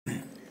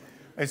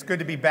It's good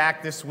to be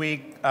back this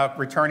week,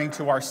 returning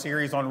to our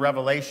series on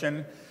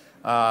Revelation.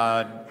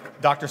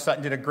 Dr.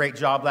 Sutton did a great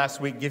job last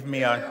week, giving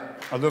me a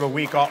little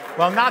week off.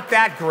 Well, not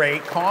that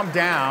great. Calm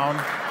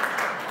down.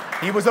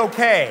 He was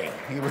okay.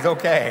 He was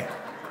okay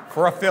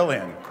for a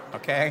fill-in,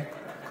 okay?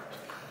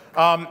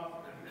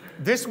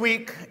 This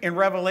week in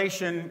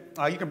Revelation,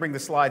 you can bring the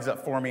slides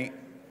up for me.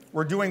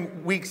 We're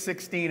doing week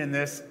 16 in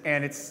this,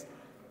 and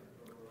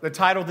the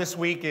title this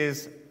week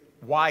is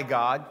Why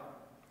God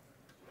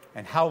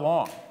and How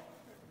Long?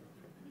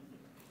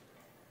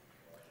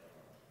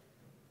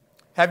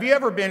 Have you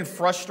ever been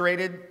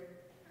frustrated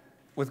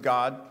with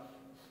God?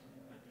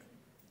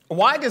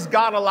 Why does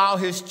God allow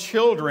his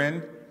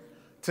children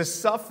to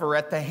suffer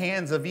at the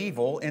hands of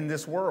evil in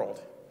this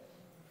world?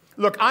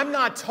 Look, I'm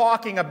not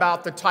talking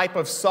about the type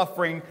of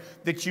suffering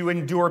that you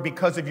endure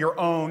because of your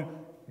own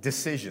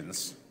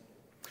decisions.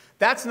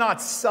 That's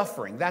not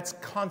suffering, that's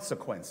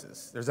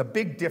consequences. There's a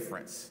big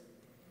difference.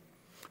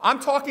 I'm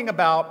talking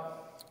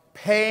about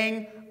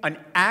paying an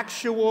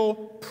actual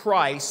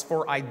price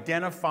for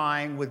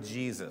identifying with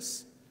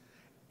Jesus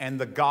and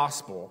the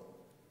gospel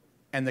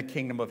and the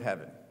kingdom of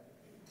heaven.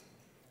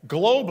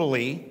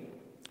 Globally,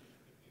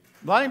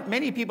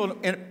 many people,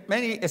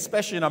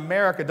 especially in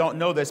America, don't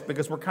know this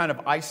because we're kind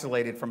of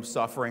isolated from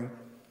suffering,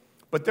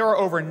 but there are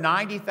over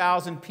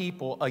 90,000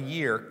 people a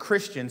year,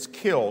 Christians,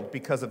 killed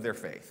because of their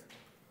faith.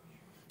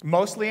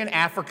 Mostly in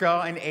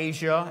Africa and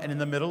Asia and in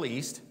the Middle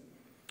East.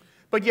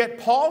 But yet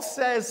Paul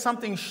says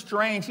something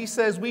strange. He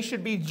says we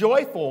should be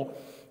joyful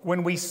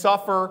when we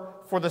suffer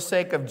for the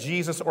sake of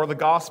Jesus or the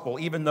gospel,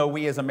 even though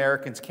we as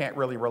Americans can't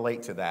really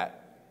relate to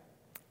that.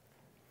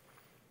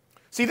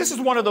 See, this is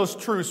one of those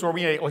truths where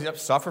we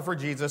suffer for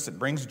Jesus. It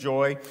brings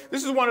joy.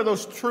 This is one of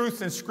those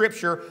truths in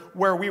Scripture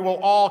where we will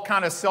all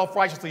kind of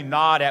self-righteously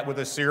nod at with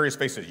a serious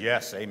face,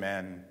 yes,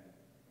 amen.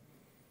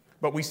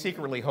 But we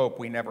secretly hope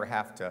we never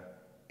have to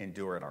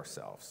endure it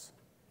ourselves.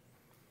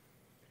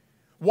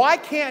 Why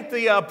can't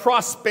the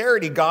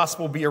prosperity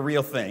gospel be a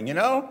real thing, you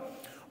know?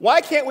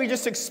 Why can't we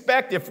just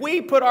expect if we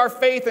put our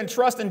faith and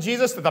trust in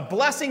Jesus that the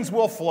blessings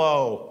will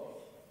flow?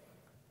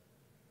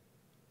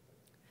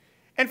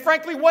 And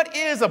frankly, what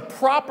is a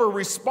proper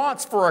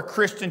response for a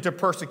Christian to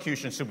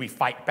persecution? Should we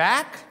fight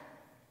back?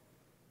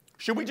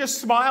 Should we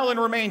just smile and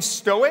remain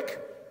stoic?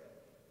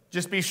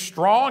 Just be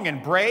strong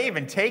and brave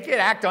and take it,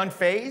 act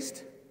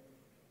unfazed?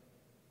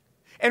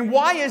 And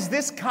why is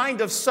this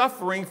kind of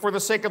suffering for the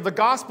sake of the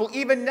gospel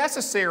even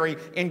necessary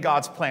in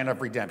God's plan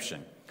of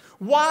redemption?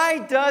 Why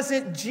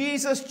doesn't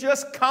Jesus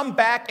just come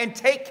back and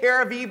take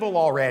care of evil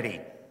already?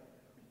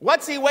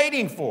 What's he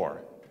waiting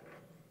for?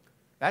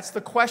 That's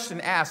the question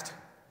asked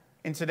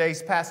in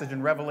today's passage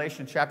in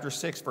Revelation chapter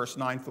 6, verse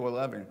 9 through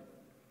 11.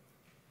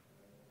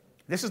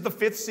 This is the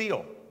fifth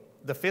seal,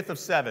 the fifth of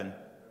seven.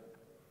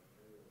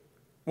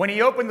 When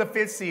he opened the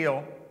fifth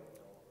seal,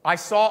 I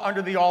saw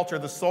under the altar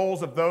the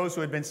souls of those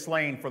who had been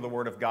slain for the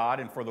word of God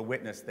and for the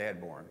witness they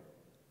had borne.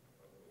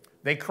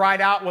 They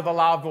cried out with a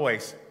loud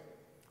voice,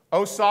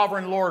 O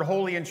sovereign Lord,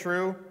 holy and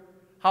true,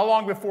 how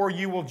long before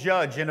you will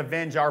judge and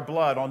avenge our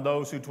blood on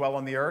those who dwell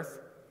on the earth?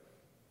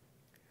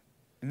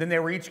 And then they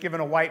were each given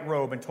a white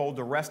robe and told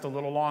to rest a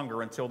little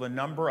longer until the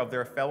number of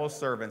their fellow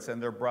servants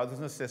and their brothers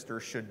and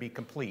sisters should be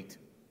complete,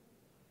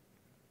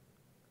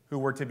 who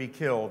were to be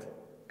killed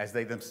as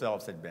they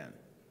themselves had been.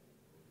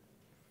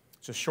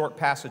 It's a short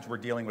passage we're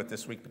dealing with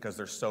this week because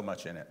there's so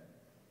much in it.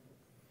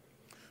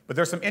 But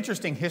there's some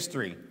interesting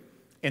history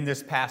in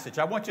this passage.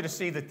 I want you to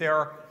see that there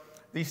are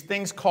these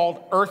things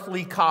called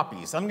earthly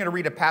copies. I'm going to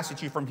read a passage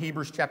to you from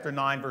Hebrews chapter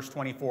 9, verse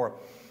 24.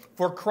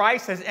 For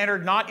Christ has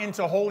entered not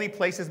into holy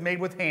places made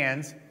with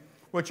hands,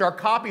 which are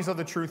copies of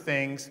the true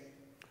things,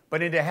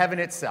 but into heaven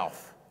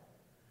itself,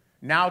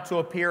 now to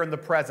appear in the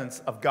presence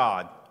of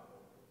God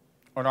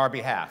on our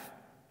behalf.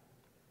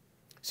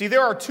 See,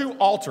 there are two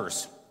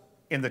altars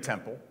in the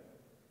temple.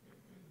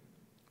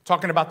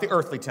 Talking about the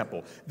earthly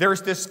temple.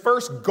 There's this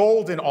first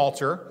golden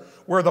altar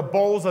where the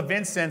bowls of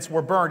incense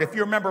were burned. If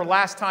you remember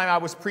last time I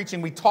was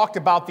preaching, we talked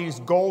about these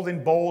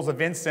golden bowls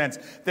of incense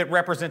that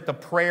represent the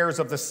prayers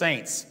of the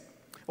saints,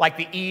 like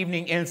the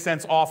evening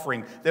incense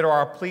offering that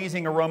are a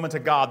pleasing aroma to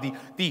God.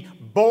 The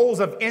bowls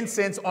of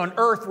incense on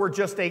earth were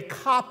just a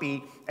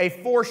copy, a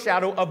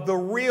foreshadow of the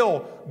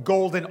real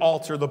golden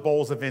altar, the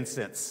bowls of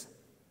incense.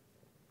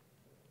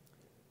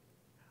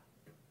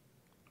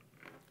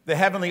 The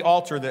heavenly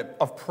altar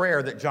of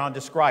prayer that John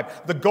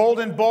described. The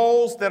golden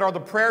bowls that are the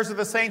prayers of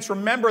the saints.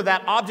 Remember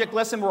that object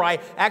lesson where I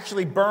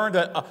actually burned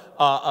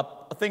a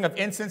thing of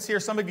incense here?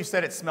 Some of you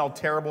said it smelled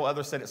terrible.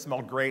 Others said it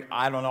smelled great.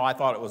 I don't know. I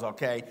thought it was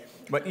okay.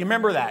 But you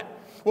remember that.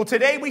 Well,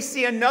 today we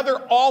see another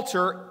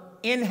altar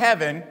in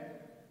heaven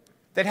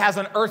that has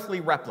an earthly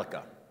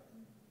replica.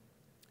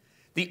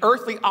 The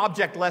earthly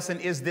object lesson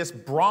is this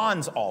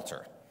bronze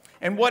altar.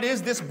 And what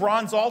is this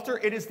bronze altar?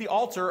 It is the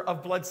altar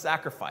of blood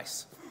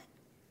sacrifice.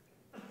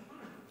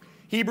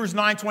 Hebrews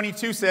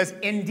 9:22 says,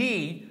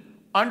 indeed,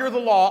 under the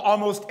law,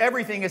 almost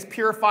everything is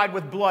purified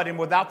with blood, and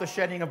without the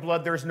shedding of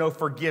blood, there is no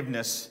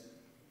forgiveness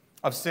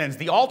of sins.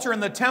 The altar in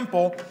the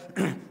temple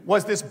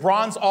was this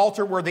bronze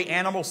altar where the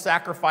animal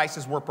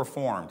sacrifices were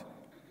performed.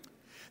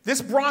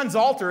 This bronze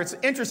altar, it's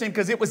interesting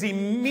because it was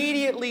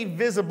immediately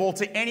visible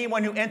to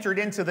anyone who entered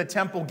into the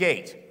temple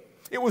gate.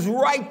 It was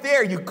right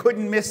there. You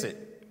couldn't miss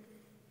it.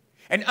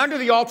 And under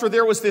the altar,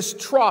 there was this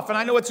trough, and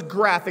I know it's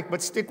graphic,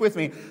 but stick with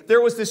me.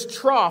 There was this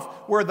trough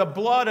where the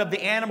blood of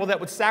the animal that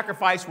would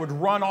sacrifice would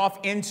run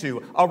off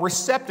into a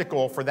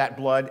receptacle for that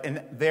blood,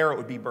 and there it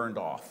would be burned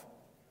off.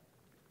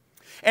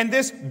 And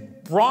this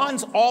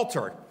bronze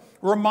altar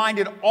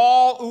reminded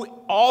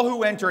all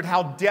who entered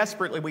how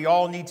desperately we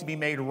all need to be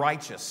made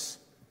righteous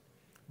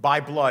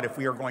by blood if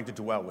we are going to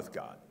dwell with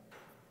God.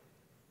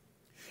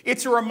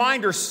 It's a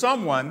reminder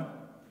someone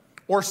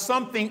or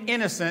something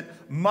innocent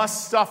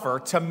must suffer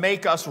to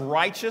make us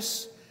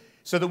righteous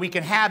so that we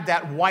can have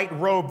that white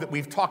robe that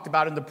we've talked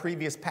about in the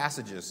previous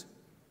passages.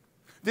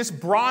 This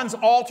bronze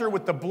altar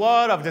with the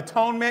blood of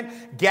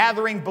atonement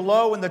gathering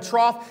below in the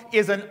trough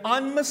is an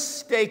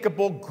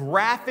unmistakable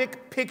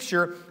graphic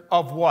picture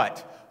of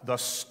what? The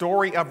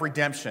story of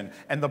redemption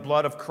and the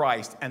blood of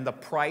Christ and the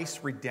price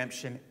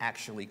redemption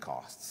actually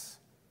costs.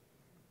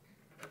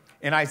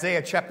 In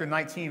Isaiah chapter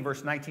 19,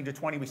 verse 19 to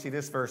 20, we see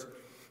this verse.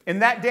 In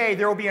that day,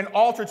 there will be an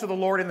altar to the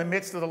Lord in the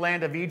midst of the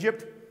land of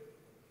Egypt.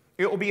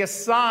 It will be a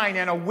sign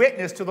and a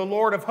witness to the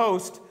Lord of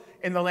hosts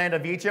in the land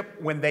of Egypt.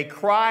 When they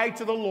cry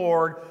to the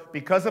Lord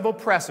because of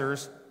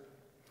oppressors,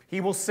 he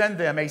will send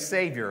them a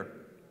savior,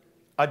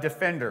 a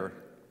defender,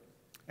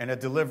 and a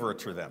deliverer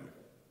to them.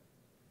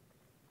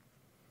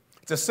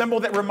 It's a symbol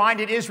that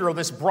reminded Israel,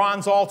 this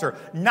bronze altar,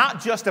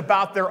 not just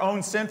about their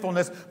own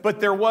sinfulness, but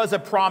there was a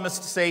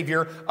promised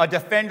savior, a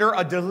defender,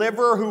 a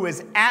deliverer who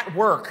is at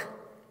work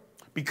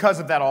because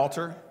of that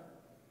altar.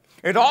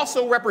 It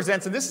also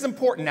represents, and this is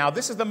important now,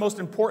 this is the most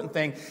important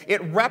thing,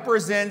 it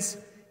represents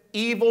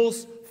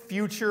evil's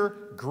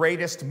future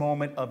greatest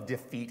moment of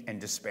defeat and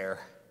despair.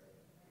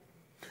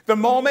 The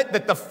moment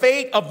that the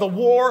fate of the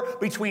war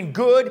between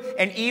good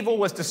and evil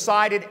was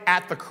decided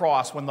at the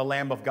cross when the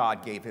Lamb of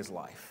God gave his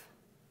life.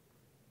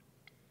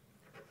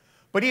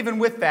 But even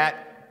with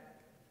that,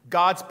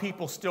 God's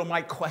people still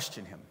might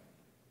question him.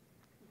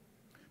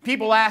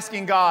 People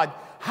asking God,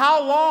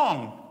 how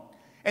long?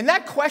 And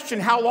that question,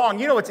 how long,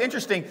 you know, it's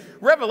interesting.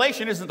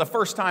 Revelation isn't the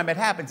first time it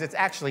happens. It's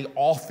actually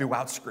all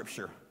throughout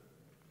Scripture,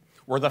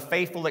 where the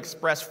faithful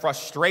express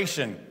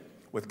frustration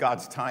with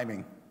God's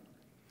timing.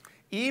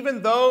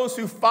 Even those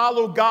who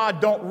follow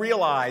God don't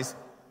realize,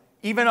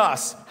 even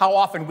us, how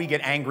often we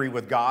get angry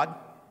with God,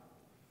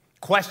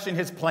 question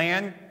his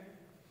plan,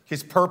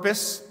 his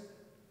purpose,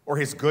 or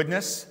his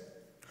goodness.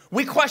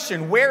 We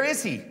question, where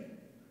is he?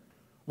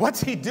 What's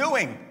he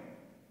doing?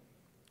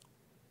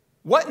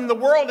 What in the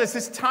world does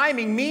his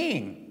timing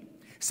mean?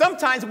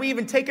 Sometimes we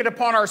even take it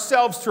upon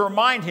ourselves to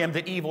remind him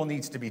that evil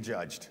needs to be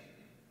judged.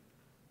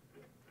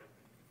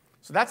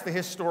 So that's the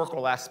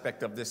historical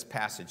aspect of this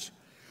passage.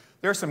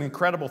 There's some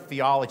incredible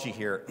theology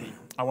here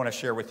I want to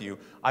share with you.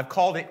 I've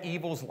called it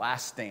Evil's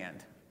Last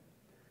Stand.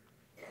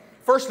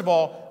 First of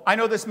all, I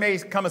know this may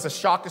come as a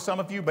shock to some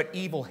of you, but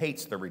evil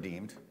hates the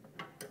redeemed.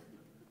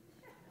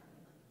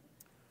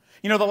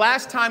 You know, the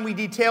last time we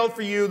detailed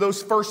for you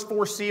those first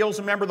four seals,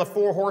 remember the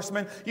four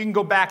horsemen? You can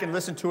go back and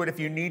listen to it if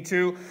you need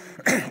to.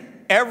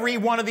 Every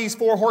one of these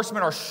four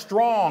horsemen are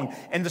strong,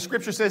 and the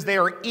scripture says they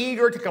are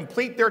eager to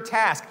complete their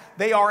task.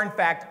 They are, in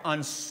fact,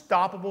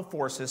 unstoppable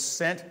forces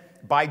sent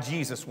by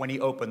Jesus when he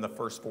opened the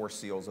first four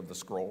seals of the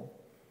scroll.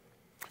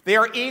 They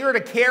are eager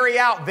to carry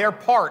out their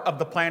part of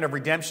the plan of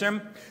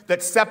redemption,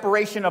 that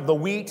separation of the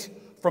wheat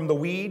from the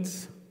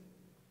weeds.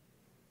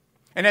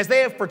 And as they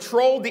have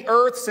patrolled the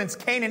earth since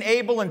Cain and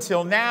Abel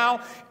until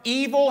now,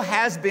 evil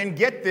has been,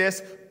 get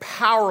this,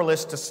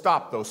 powerless to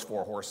stop those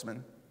four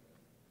horsemen.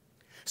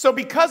 So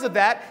because of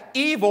that,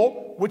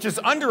 evil, which is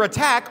under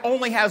attack,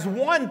 only has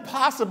one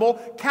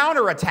possible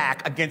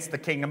counterattack against the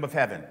kingdom of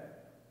heaven: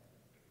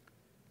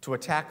 to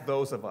attack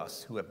those of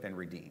us who have been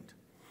redeemed.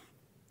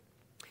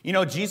 You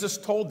know, Jesus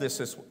told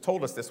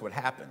us this would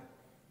happen.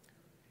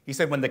 He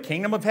said, when the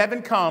kingdom of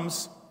heaven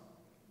comes,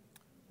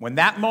 when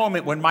that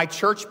moment, when my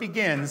church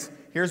begins,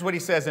 here's what he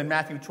says in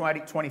Matthew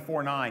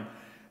 24:9.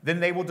 Then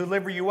they will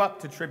deliver you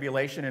up to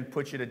tribulation and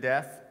put you to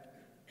death,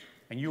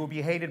 and you will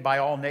be hated by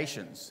all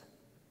nations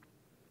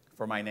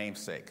for my name's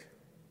sake.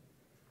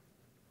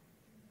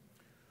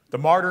 The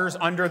martyrs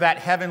under that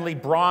heavenly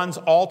bronze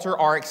altar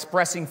are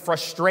expressing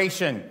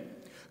frustration.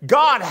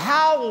 God,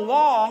 how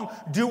long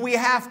do we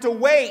have to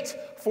wait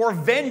for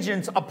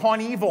vengeance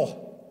upon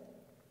evil?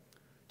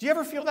 Do you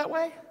ever feel that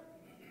way?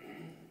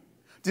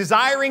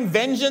 Desiring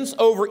vengeance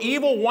over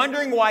evil,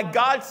 wondering why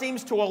God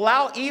seems to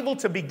allow evil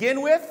to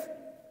begin with?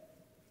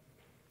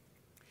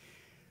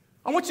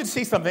 I want you to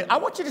see something. I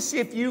want you to see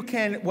if you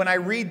can, when I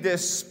read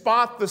this,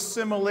 spot the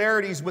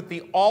similarities with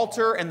the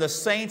altar and the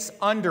saints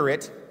under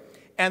it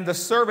and the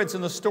servants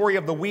in the story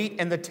of the wheat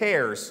and the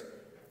tares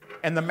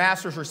and the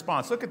master's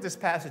response. Look at this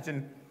passage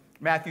in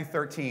Matthew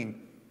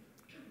 13.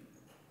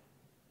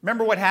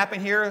 Remember what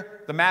happened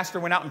here? The master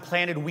went out and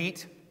planted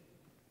wheat.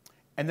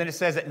 And then it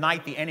says at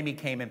night the enemy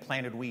came and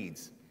planted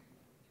weeds.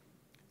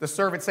 The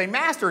servants say,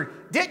 Master,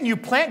 didn't you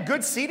plant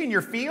good seed in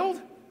your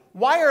field?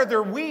 Why are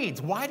there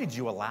weeds? Why did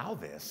you allow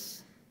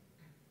this?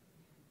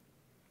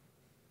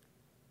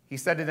 He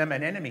said to them,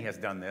 an enemy has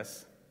done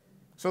this.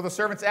 So the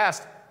servants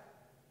asked,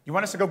 you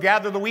want us to go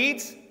gather the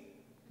weeds?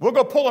 We'll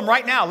go pull them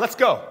right now. Let's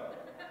go.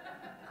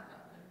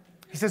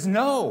 He says,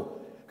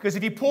 no, because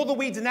if you pull the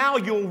weeds now,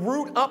 you'll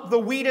root up the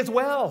wheat as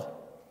well.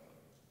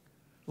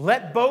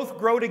 Let both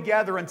grow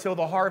together until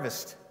the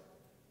harvest.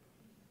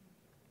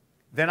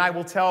 Then I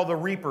will tell the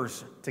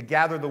reapers to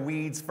gather the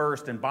weeds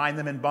first and bind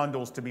them in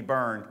bundles to be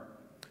burned,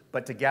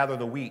 but to gather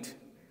the wheat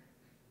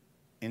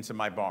into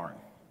my barn.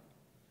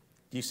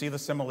 Do you see the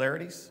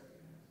similarities?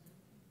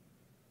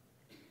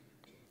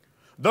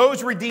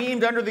 Those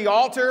redeemed under the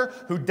altar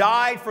who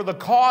died for the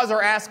cause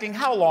are asking,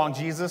 how long,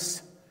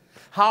 Jesus?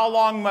 How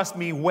long must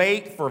we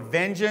wait for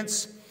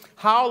vengeance?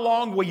 How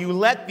long will you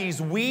let these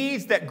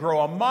weeds that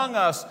grow among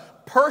us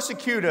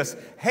persecute us,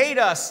 hate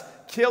us,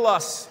 kill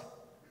us?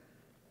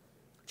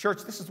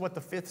 Church, this is what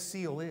the fifth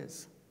seal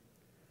is.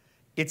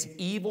 It's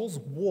evil's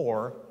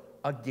war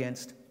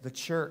against the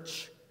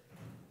church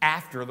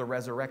after the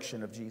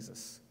resurrection of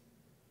Jesus.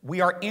 We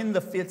are in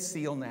the fifth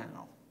seal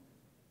now.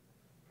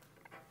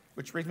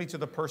 Which brings me to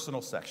the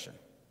personal section.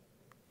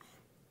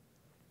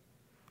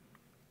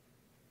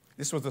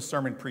 This was the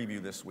sermon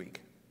preview this week.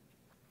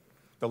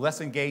 The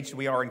less engaged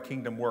we are in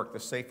kingdom work, the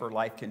safer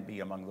life can be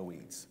among the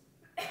weeds.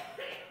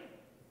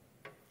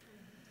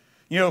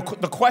 You know,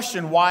 the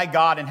question why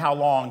God and how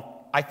long,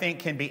 I think,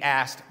 can be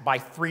asked by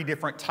three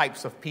different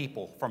types of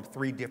people from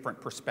three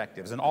different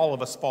perspectives. And all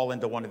of us fall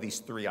into one of these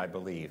three, I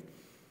believe.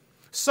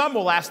 Some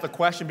will ask the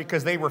question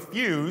because they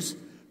refuse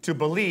to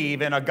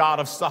believe in a God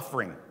of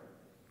suffering.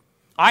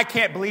 I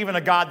can't believe in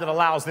a God that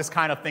allows this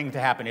kind of thing to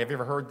happen. Have you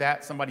ever heard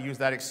that? Somebody use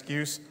that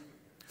excuse?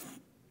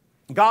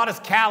 God is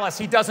callous.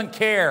 He doesn't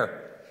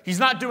care. He's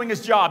not doing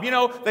his job. You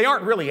know, they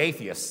aren't really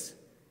atheists.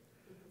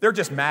 They're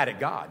just mad at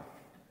God.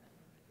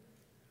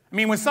 I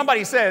mean, when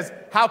somebody says,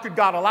 how could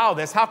God allow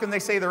this? How can they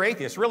say they're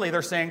atheists? Really,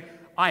 they're saying,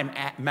 I'm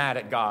mad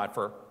at God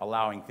for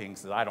allowing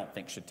things that I don't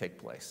think should take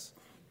place.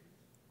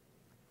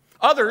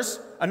 Others,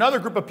 another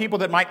group of people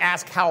that might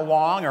ask how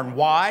long and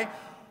why,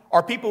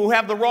 are people who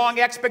have the wrong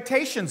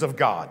expectations of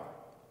God.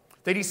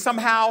 That he's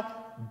somehow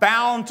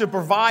bound to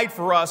provide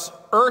for us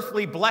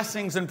earthly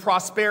blessings and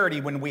prosperity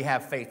when we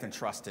have faith and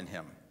trust in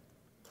him.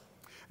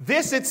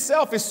 This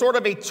itself is sort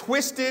of a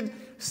twisted,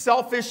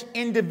 selfish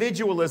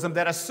individualism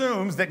that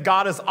assumes that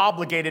God is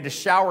obligated to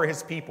shower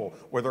his people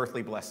with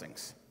earthly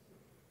blessings.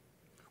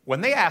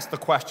 When they ask the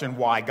question,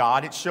 why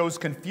God, it shows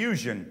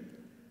confusion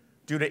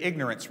due to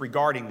ignorance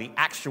regarding the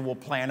actual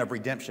plan of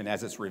redemption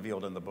as it's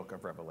revealed in the book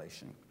of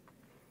Revelation.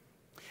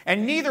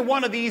 And neither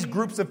one of these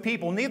groups of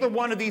people, neither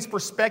one of these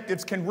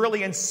perspectives can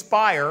really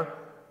inspire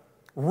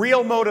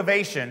real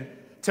motivation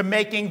to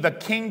making the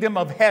kingdom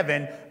of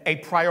heaven a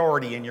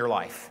priority in your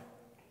life.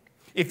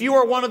 If you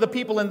are one of the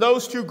people in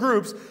those two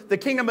groups, the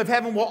kingdom of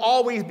heaven will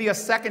always be a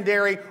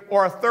secondary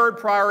or a third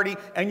priority,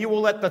 and you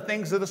will let the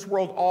things of this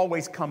world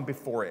always come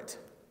before it.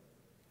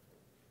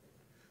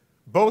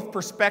 Both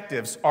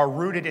perspectives are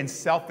rooted in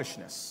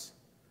selfishness,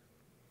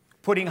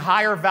 putting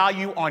higher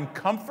value on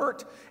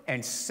comfort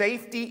and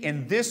safety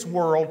in this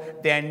world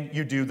than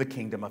you do the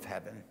kingdom of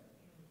heaven.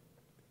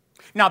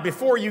 Now,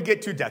 before you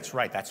get too, that's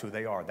right, that's who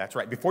they are, that's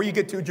right. Before you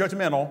get too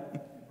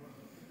judgmental,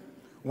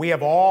 we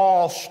have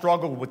all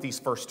struggled with these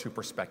first two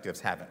perspectives,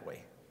 haven't we?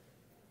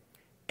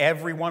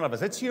 Every one of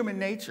us. It's human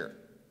nature.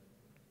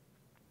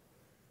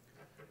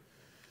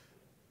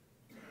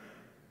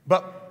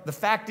 But the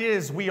fact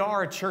is, we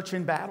are a church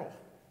in battle.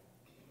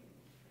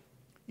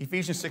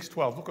 Ephesians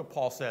 6:12, look what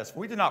Paul says.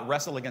 We do not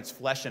wrestle against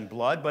flesh and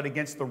blood, but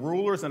against the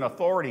rulers and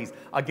authorities,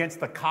 against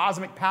the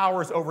cosmic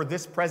powers over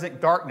this present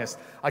darkness,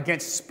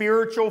 against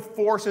spiritual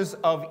forces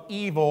of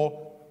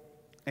evil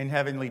in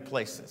heavenly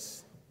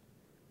places.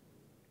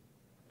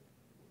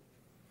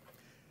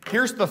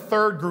 Here's the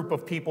third group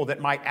of people that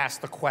might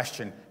ask the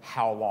question,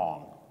 how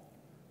long?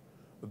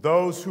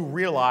 Those who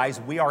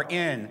realize we are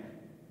in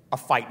a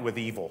fight with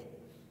evil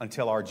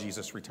until our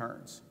Jesus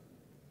returns.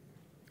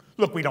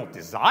 Look, we don't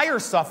desire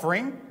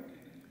suffering.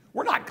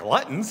 We're not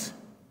gluttons.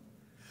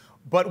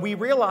 But we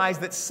realize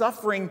that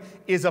suffering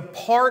is a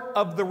part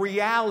of the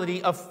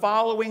reality of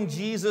following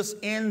Jesus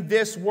in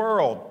this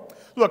world.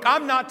 Look,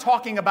 I'm not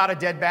talking about a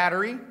dead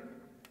battery,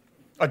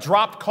 a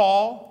dropped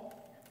call,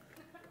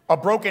 a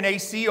broken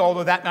AC,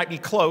 although that might be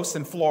close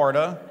in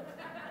Florida.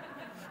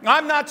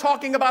 I'm not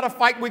talking about a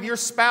fight with your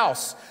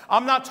spouse.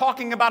 I'm not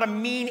talking about a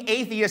mean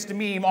atheist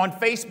meme on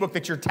Facebook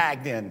that you're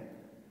tagged in.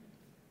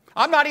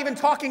 I'm not even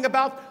talking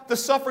about the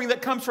suffering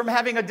that comes from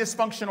having a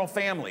dysfunctional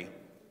family.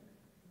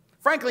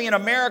 Frankly, in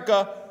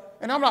America,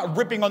 and I'm not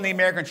ripping on the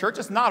American church,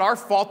 it's not our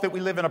fault that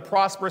we live in a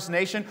prosperous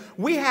nation.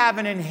 We have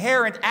an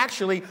inherent,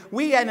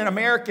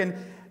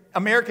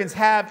 Americans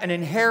have an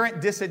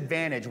inherent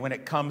disadvantage when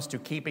it comes to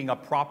keeping a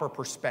proper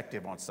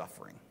perspective on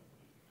suffering.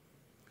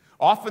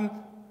 Often,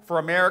 for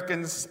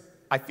Americans,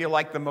 I feel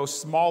like the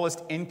most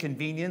smallest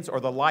inconvenience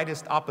or the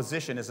lightest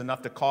opposition is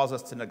enough to cause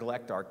us to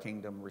neglect our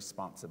kingdom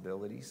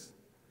responsibilities.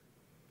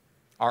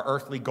 our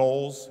earthly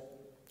goals,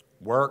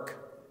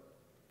 work,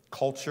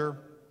 culture,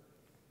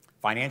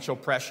 financial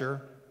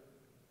pressure,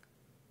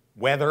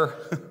 weather.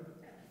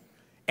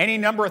 Any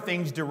number of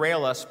things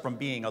derail us from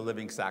being a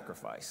living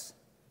sacrifice.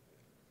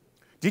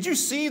 Did you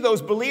see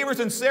those believers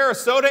in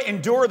Sarasota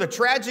endure the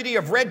tragedy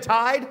of red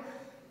tide?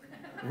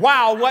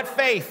 Wow, what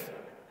faith,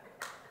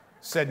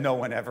 said no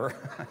one ever.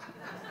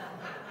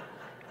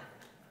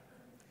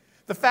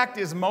 The fact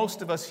is,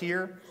 most of us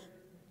here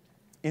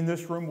in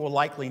this room will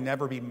likely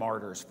never be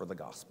martyrs for the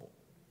gospel.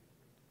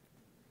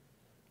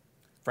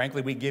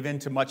 Frankly, we give in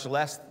to much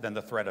less than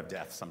the threat of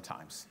death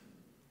sometimes.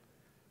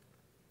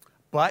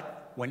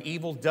 But when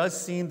evil does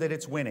seem that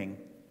it's winning,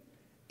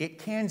 it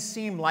can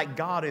seem like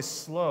God is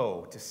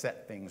slow to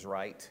set things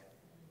right.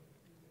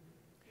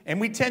 And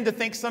we tend to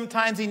think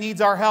sometimes he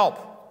needs our help.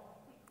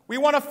 We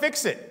want to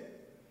fix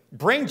it,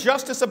 bring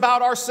justice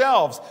about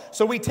ourselves,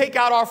 so we take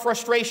out our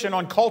frustration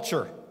on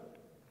culture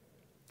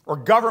or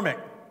government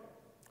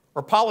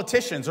or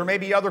politicians or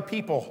maybe other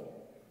people.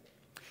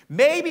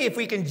 Maybe if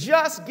we can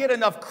just get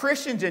enough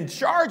Christians in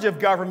charge of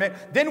government,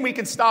 then we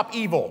can stop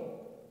evil.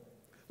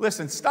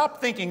 Listen, stop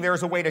thinking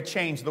there's a way to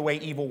change the way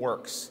evil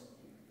works.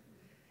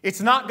 It's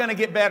not going to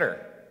get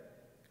better.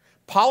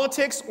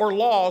 Politics or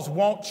laws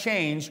won't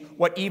change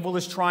what evil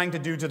is trying to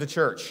do to the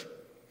church.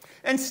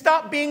 And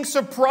stop being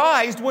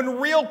surprised when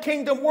real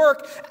kingdom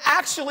work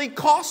actually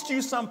costs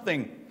you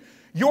something.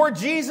 Your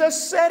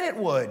Jesus said it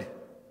would.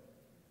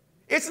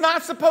 It's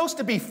not supposed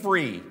to be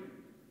free.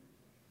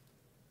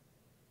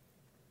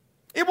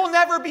 It will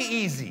never be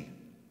easy.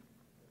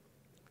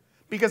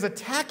 Because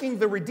attacking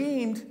the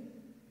redeemed,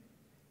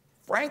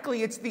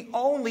 frankly, it's the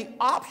only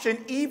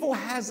option evil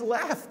has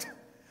left.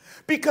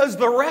 Because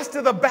the rest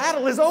of the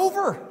battle is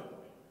over.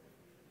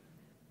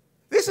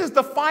 This is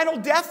the final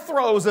death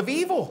throes of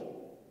evil.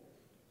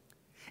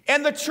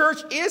 And the church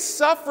is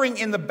suffering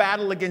in the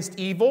battle against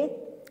evil.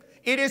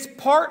 It is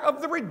part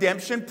of the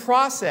redemption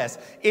process.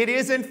 It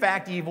is, in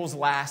fact, evil's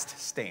last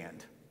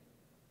stand.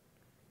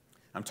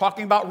 I'm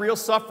talking about real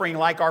suffering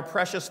like our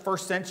precious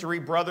first century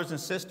brothers and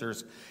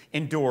sisters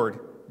endured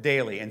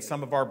daily. And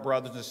some of our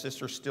brothers and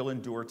sisters still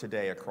endure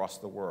today across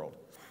the world.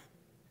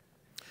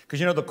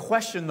 Because, the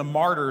question the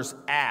martyrs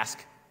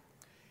ask,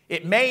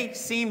 it may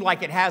seem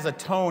like it has a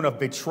tone of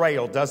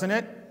betrayal, doesn't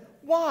it?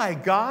 Why,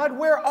 God?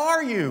 Where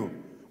are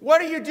you?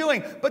 What are you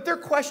doing? But their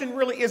question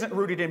really isn't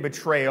rooted in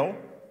betrayal.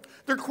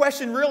 Their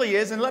question really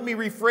is, and let me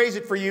rephrase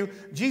it for you,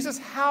 Jesus,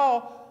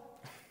 how?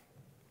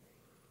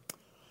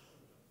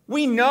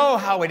 We know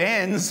how it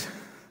ends,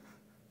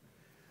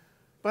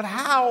 but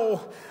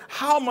how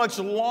much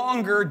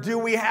longer do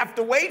we have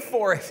to wait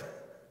for it?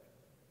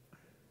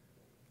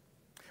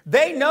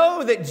 They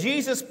know that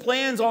Jesus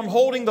plans on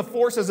holding the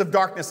forces of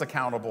darkness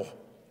accountable.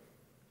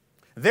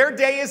 Their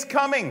day is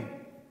coming,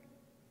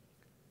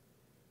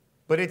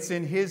 but it's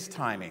in his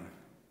timing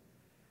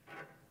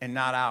and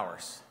not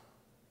ours.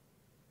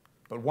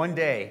 But one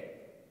day,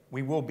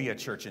 we will be a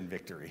church in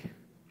victory.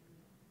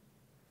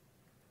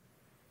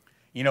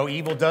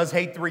 Evil does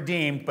hate the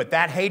redeemed, but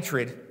that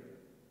hatred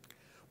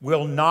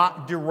will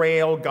not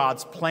derail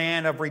God's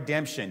plan of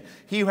redemption.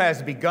 He who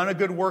has begun a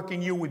good work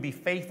in you will be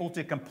faithful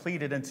to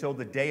complete it until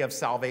the day of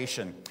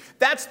salvation.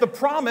 That's the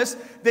promise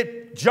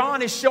that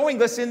John is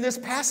showing us in this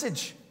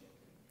passage.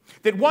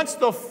 That once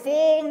the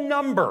full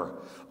number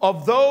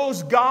of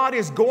those God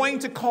is going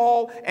to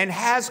call and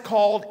has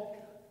called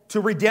to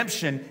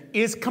redemption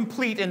is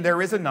complete, and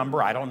there is a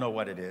number, I don't know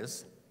what it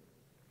is.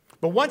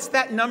 But once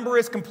that number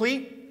is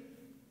complete,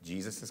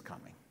 Jesus is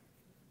coming.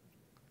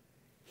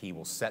 He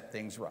will set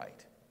things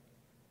right.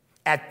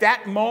 At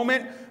that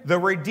moment, the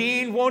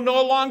redeemed will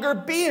no longer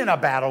be in a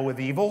battle with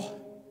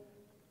evil.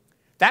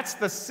 That's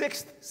the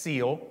sixth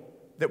seal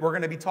that we're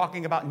going to be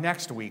talking about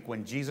next week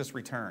when Jesus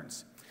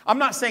returns. I'm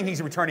not saying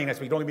he's returning next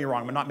week. Don't get me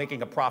wrong. I'm not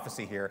making a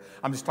prophecy here.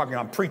 I'm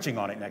preaching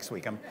on it next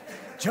week.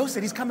 Joe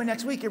said he's coming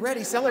next week. Get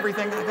ready. Sell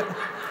everything.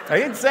 I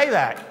didn't say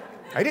that.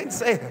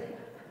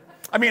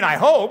 I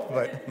hope,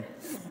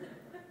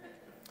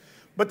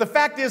 but the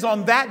fact is,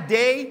 on that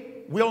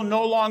day, we'll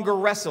no longer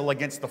wrestle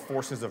against the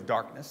forces of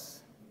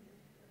darkness.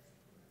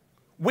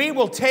 We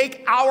will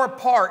take our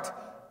part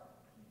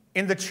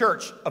in the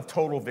church of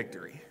total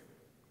victory.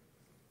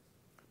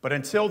 But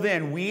until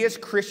then, we as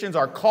Christians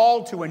are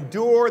called to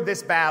endure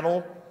this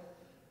battle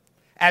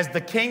as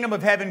the kingdom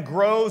of heaven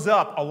grows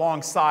up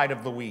alongside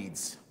of the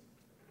weeds.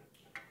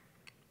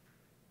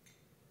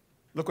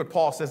 Look what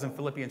Paul says in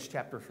Philippians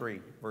chapter 3,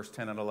 verse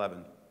 10 and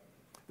 11.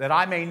 That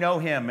I may know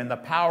him in the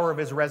power of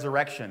his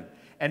resurrection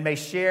and may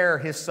share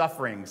his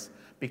sufferings,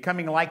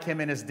 becoming like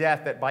him in his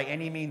death, that by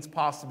any means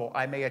possible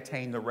I may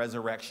attain the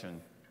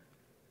resurrection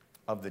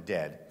of the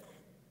dead.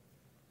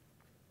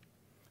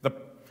 The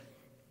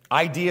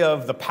idea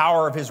of the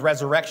power of his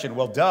resurrection,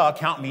 well,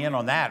 count me in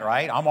on that,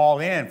 right? I'm all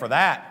in for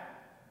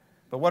that.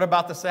 But what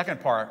about the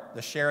second part,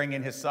 the sharing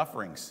in his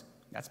sufferings?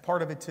 That's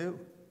part of it too.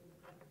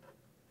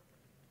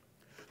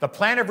 The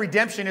plan of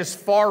redemption is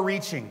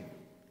far-reaching.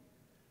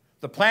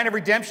 The plan of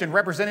redemption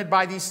represented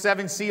by these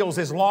 7 seals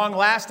is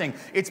long-lasting.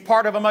 It's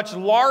part of a much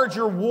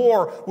larger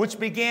war which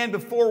began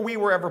before we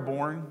were ever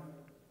born.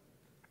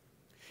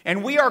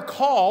 And we are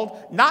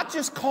called, not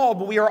just called,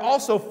 but we are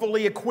also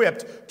fully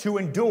equipped to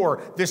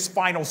endure this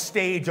final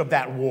stage of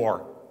that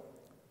war.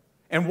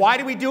 And why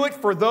do we do it?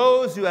 For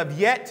those who have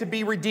yet to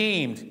be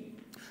redeemed,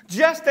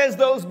 just as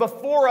those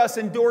before us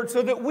endured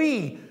so that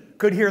we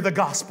could hear the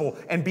gospel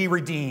and be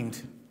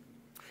redeemed.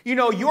 You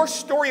know, your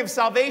story of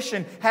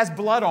salvation has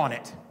blood on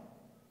it.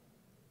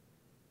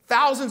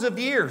 Thousands of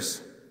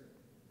years.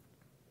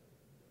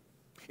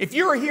 If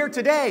you are here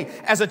today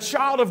as a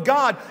child of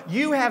God,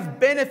 you have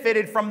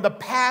benefited from the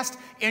past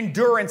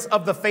endurance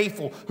of the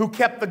faithful who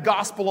kept the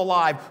gospel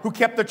alive, who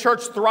kept the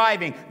church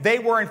thriving. They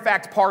were, in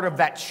fact, part of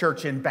that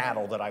church in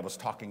battle that I was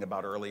talking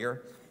about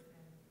earlier.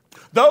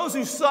 Those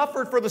who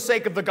suffered for the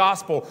sake of the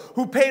gospel,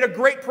 who paid a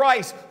great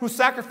price, who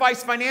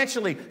sacrificed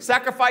financially,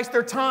 sacrificed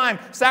their time,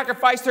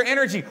 sacrificed their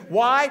energy.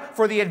 Why?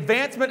 For the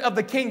advancement of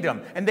the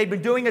kingdom. And they've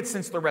been doing it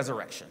since the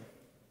resurrection.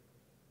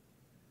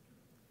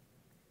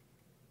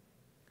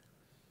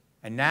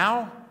 And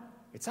now,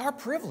 it's our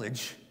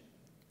privilege,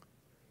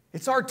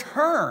 it's our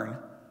turn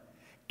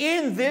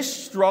in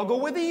this struggle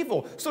with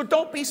evil. So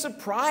don't be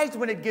surprised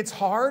when it gets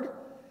hard,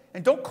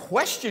 and don't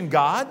question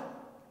God.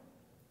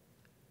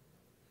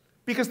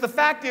 Because the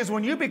fact is,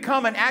 when you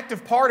become an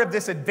active part of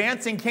this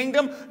advancing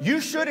kingdom,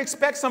 you should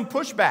expect some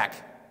pushback.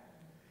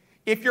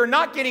 If you're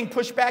not getting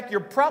pushback,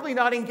 you're probably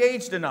not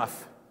engaged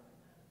enough.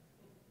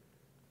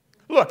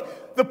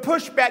 Look, the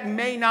pushback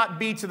may not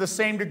be to the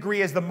same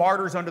degree as the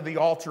martyrs under the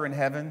altar in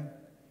heaven,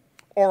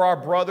 or our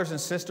brothers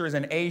and sisters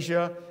in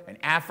Asia and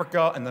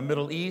Africa and the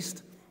Middle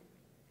East,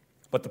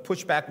 but the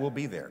pushback will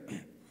be there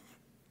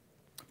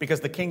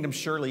because the kingdom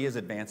surely is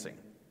advancing.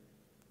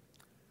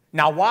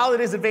 Now, while it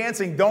is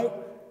advancing,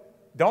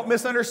 don't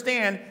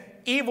misunderstand,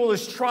 evil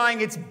is trying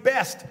its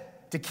best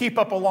to keep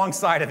up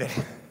alongside of it.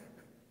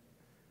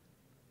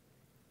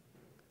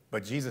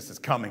 But Jesus is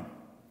coming.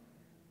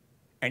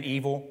 And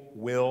evil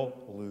will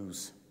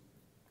lose.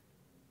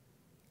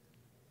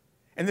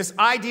 And this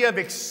idea of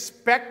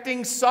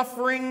expecting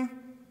suffering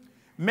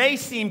may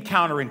seem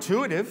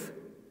counterintuitive,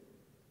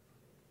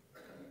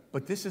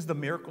 but this is the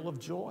miracle of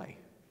joy.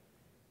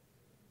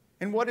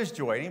 And what is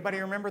joy? Anybody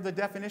remember the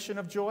definition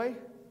of joy?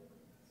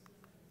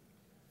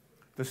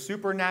 The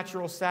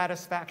supernatural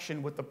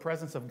satisfaction with the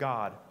presence of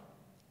God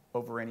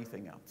over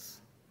anything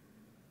else.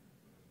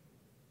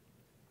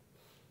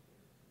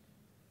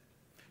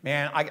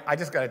 Man, I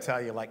just got to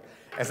tell you, like,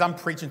 as I'm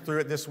preaching through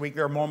it this week,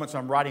 there are moments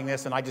I'm writing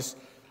this and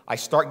I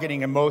start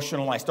getting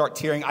emotional, I start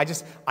tearing.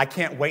 I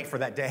can't wait for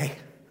that day.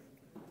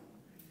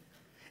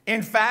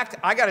 In fact,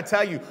 I got to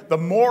tell you, the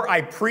more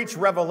I preach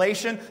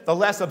Revelation, the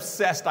less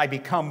obsessed I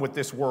become with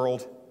this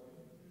world.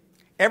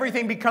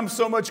 Everything becomes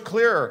so much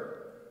clearer.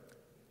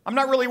 I'm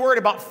not really worried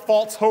about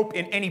false hope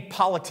in any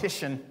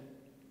politician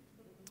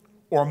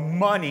or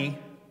money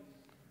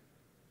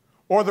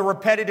or the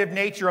repetitive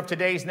nature of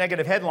today's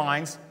negative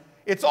headlines.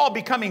 It's all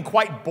becoming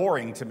quite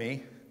boring to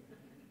me.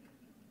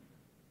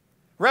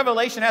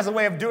 Revelation has a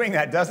way of doing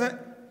that, doesn't it?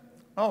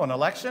 Oh, an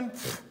election?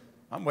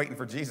 I'm waiting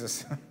for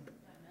Jesus.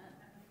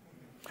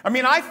 I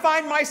mean, I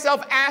find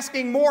myself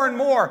asking more and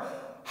more,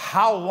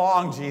 how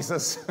long,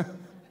 Jesus?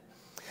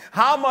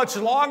 How much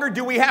longer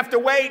do we have to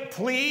wait?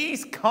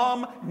 Please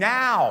come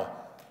now.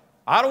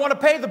 I don't want to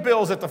pay the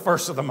bills at the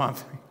first of the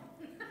month.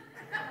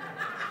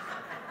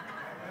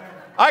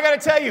 I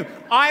got to tell you,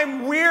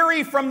 I'm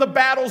weary from the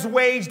battles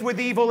waged with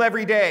evil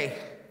every day.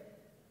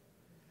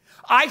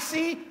 I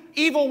see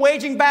evil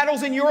waging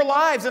battles in your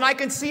lives, and I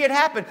can see it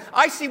happen.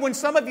 I see when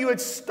some of you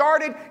had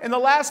started in the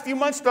last few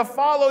months to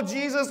follow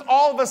Jesus,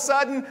 all of a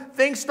sudden,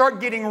 things start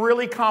getting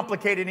really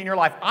complicated in your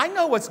life. I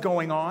know what's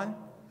going on,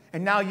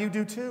 and now you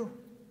do too.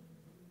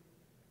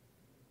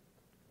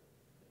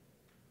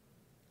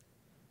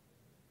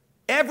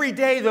 Every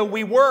day, though,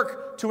 we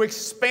work to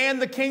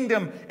expand the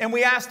kingdom, and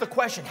we ask the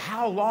question,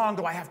 how long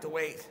do I have to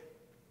wait?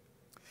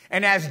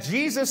 And as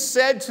Jesus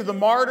said to the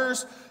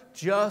martyrs,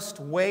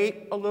 just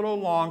wait a little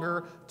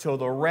longer till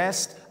the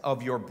rest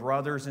of your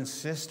brothers and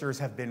sisters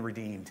have been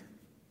redeemed.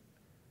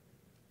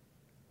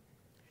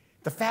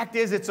 The fact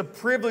is, it's a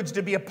privilege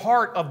to be a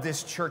part of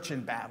this church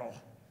in battle,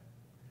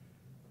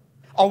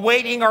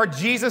 awaiting our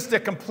Jesus to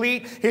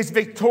complete his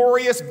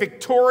victorious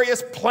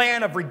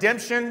plan of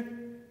redemption.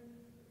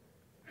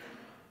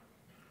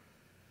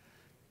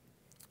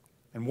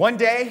 And one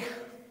day,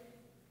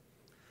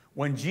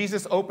 when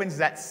Jesus opens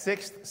that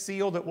 6th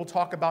seal that we'll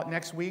talk about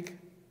next week,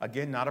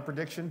 again, not a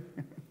prediction,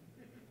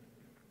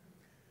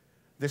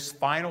 this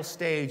final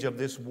stage of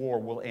this war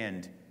will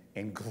end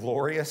in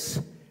glorious,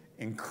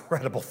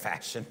 incredible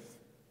fashion.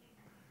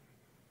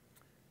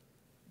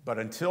 But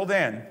until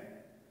then,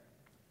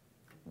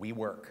 we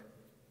work,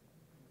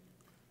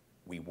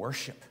 we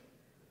worship,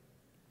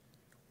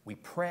 we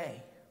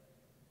pray,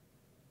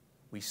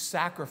 we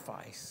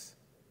sacrifice,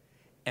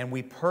 and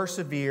we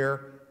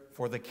persevere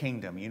for the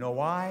kingdom. You know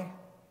why?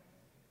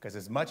 Because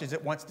as much as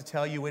it wants to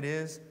tell you it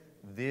is,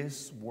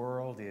 this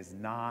world is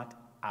not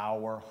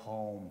our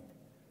home.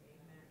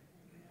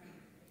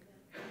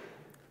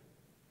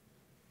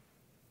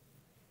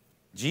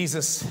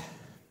 Jesus,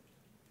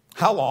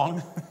 how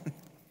long?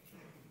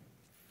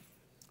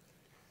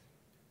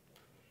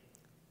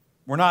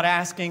 We're not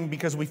asking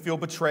because we feel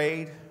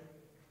betrayed.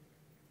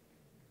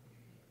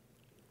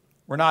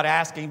 We're not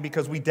asking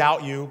because we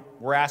doubt you.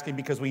 We're asking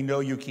because we know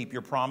you keep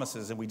your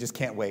promises and we just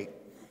can't wait.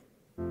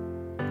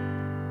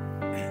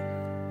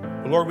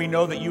 But Lord, we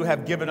know that you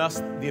have given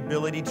us the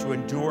ability to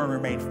endure and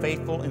remain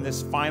faithful in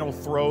this final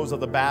throes of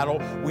the battle.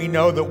 We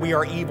know that we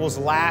are evil's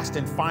last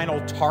and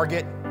final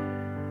target.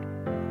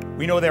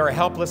 We know they are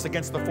helpless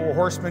against the four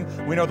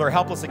horsemen. We know they're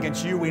helpless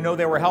against you. We know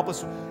they were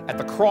helpless at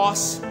the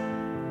cross.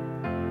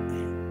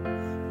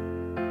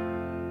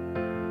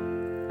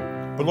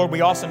 But Lord,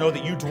 we also know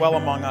that you dwell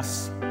among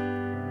us.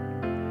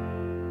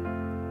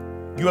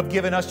 You have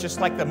given us, just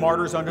like the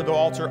martyrs under the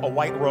altar, a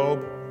white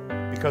robe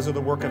because of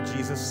the work of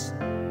Jesus.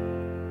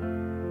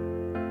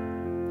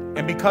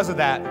 And because of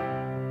that,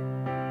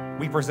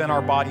 we present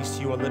our bodies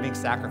to you a living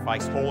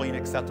sacrifice, holy and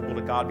acceptable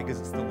to God, because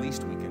it's the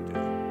least we can do.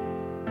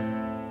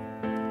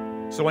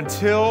 So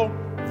until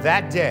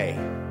that day,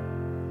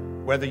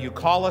 whether you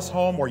call us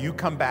home or you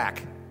come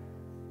back,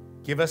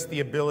 give us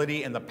the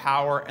ability and the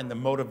power and the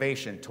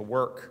motivation to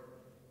work,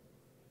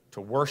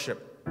 to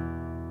worship,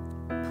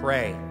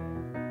 pray,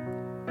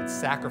 and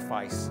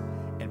sacrifice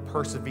and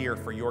persevere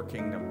for your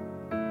kingdom.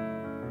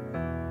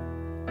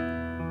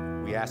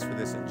 We ask for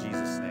this in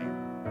Jesus' name.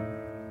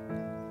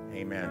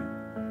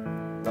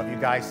 Amen. Love you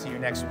guys. See you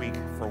next week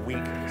for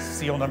week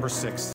seal number 6.